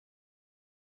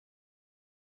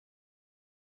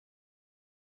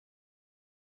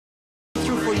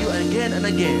again and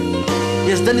again. He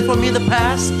has done it for me in the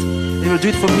past. He will do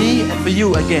it for me and for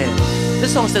you again.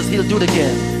 This song says He'll do it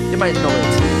again. You might know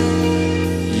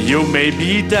it. You may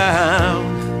be down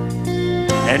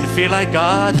and feel like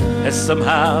God has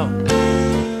somehow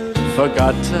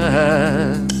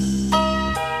forgotten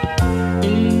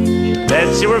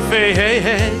that you were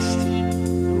faced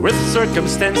with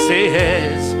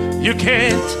circumstances you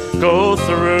can't go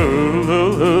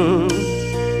through.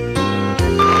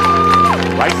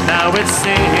 Right now it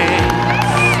seems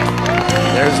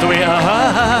there's no way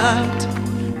out,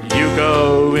 you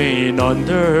going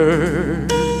under.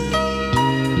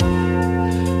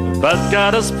 But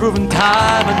God has proven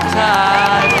time and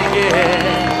time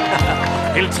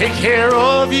again He'll take care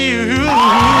of you.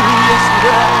 Yes,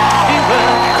 He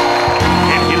will.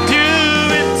 And He'll do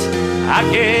it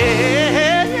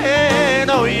again.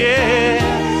 Oh yeah,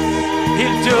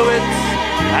 He'll do it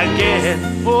again.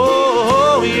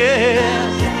 Oh yeah.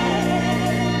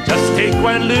 Just take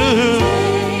one look.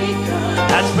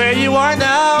 That's where you are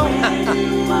now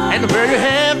and where you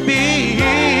have been.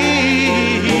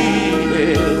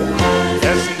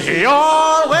 He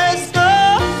always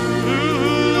goes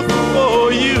through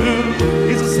for you.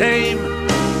 He's the same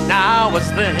now as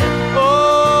then.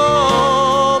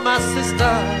 Oh, my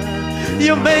sister,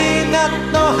 you may not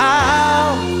know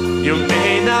how, you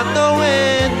may not know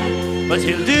when, but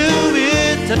He'll do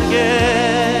it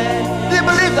again. Do you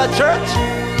believe that, church?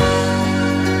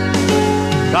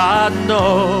 God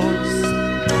knows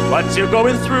what you're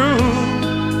going through.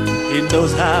 He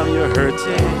knows how you're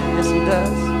hurting. Yes, He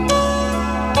does.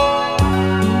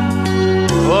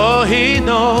 Oh, He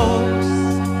knows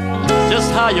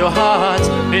just how your heart's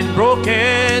been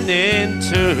broken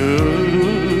into.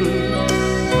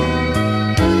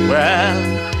 Well,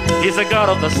 He's a God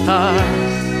of the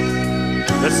stars,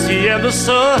 the sea and the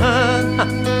sun.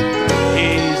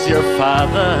 He's your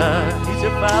Father. He's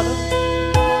your Father.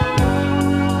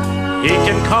 He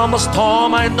can calm a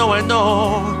storm, I know.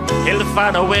 He'll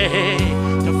find a way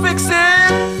to fix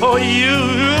it for you.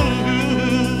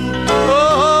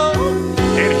 Oh,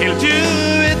 and He'll do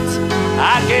it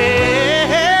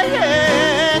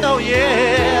again. Oh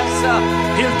yes,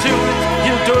 He'll do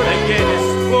it again.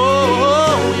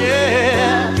 Oh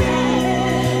yeah.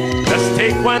 Just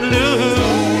take one look.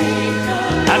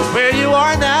 That's where you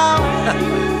are now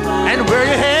and where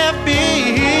you have been.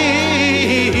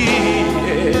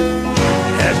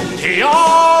 And He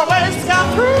always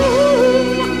comes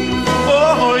through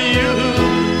for you.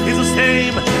 He's the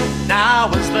same now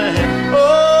as then.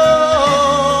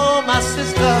 Oh, my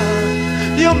sister,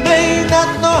 you may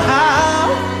not know how,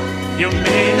 you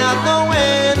may not know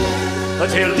when,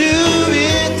 but He'll do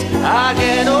it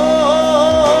again. Oh,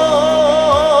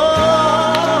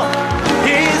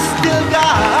 He's still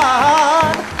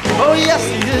God. Oh, yes,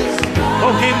 He is.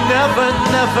 Oh, He never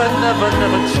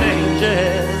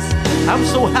changes. I'm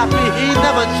so happy He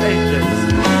never changes.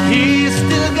 He's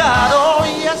still God. Oh,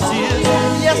 yes, He is.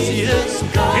 Yes, He is.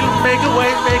 He'll make a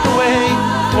way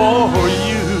for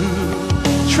you.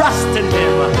 Trust in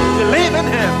Him, believe in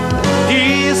Him.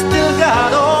 He is still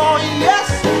God. Oh,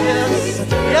 yes, He is.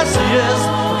 Yes, He is.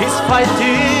 He's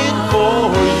fighting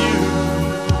for you.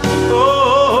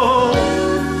 Oh,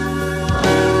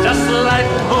 just like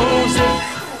Moses,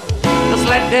 just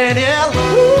like Daniel,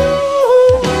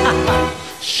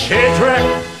 Shadrach,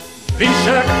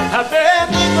 Meshach,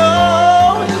 Abednego,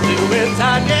 He'll do it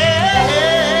again.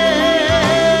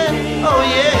 Oh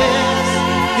yes,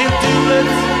 He'll do it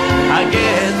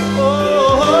again.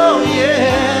 Oh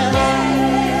yes.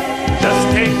 Just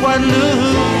take one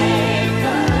look.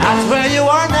 That's where you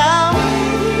are now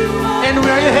and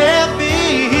where you have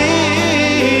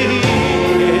been.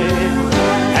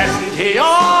 Hasn't He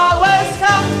always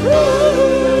come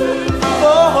through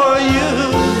for you?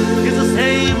 He's the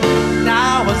same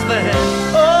now as then.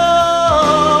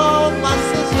 Oh, my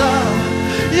sister,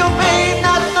 you may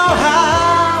not know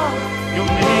how, you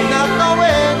may not know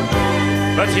when,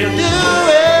 but He'll do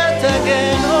it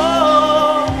again.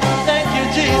 Oh, thank you,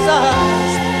 Jesus.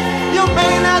 You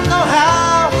may not know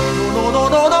how,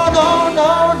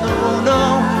 no,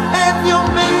 and you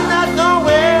may not know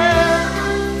when.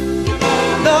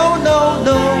 No,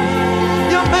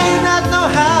 you may not know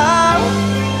how,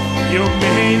 you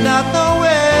may not know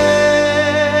when,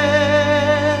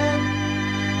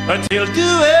 but He'll do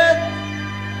it